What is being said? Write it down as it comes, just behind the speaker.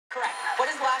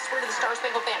word of the Star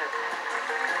Spangled Banner?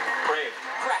 Brave.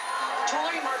 Correct.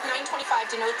 Jewelry mark 925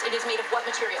 denotes it is made of what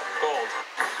material? Gold.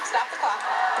 Stop the clock.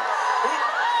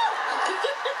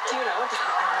 Do you know? It's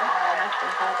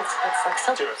like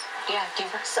silver. Do it. Yeah,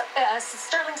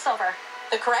 sterling silver.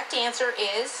 The correct answer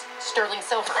is sterling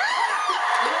silver.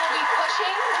 You will be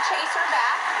pushing the chaser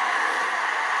back.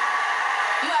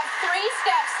 You have 3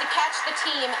 steps to catch the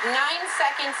team. 9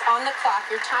 seconds on the clock.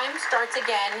 Your time starts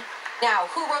again. Now,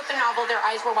 who wrote the novel Their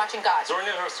Eyes Were Watching God? Zora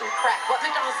Neale Hurston. Correct. What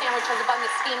McDonald's sandwich has a bun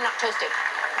that's steamed, not toasted?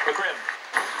 McRib.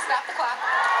 Stop the clock.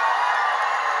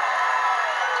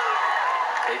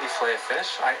 Maybe filet of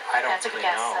fish? I don't That's a really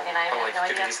guess. know. I mean, I have like, no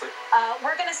could idea. easily-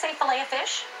 We're going to say filet of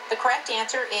fish. The correct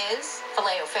answer is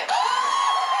filet o fish.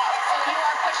 So you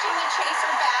are pushing the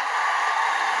chaser back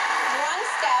 1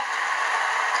 step.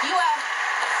 You have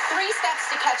 3 steps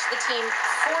to catch the team.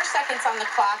 4 seconds on the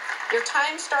clock. Your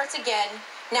time starts again.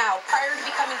 Now, prior to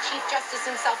becoming Chief Justice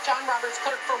himself, John Roberts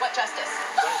clerked for what justice?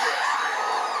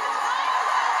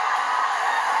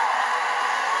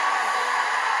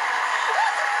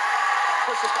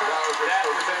 That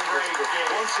was a great game.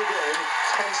 Once again,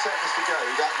 10 seconds to go.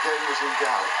 That game was in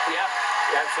doubt. Yeah,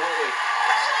 absolutely.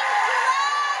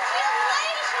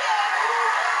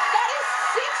 Congratulations! That is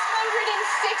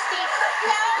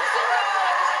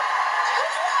 $660,000.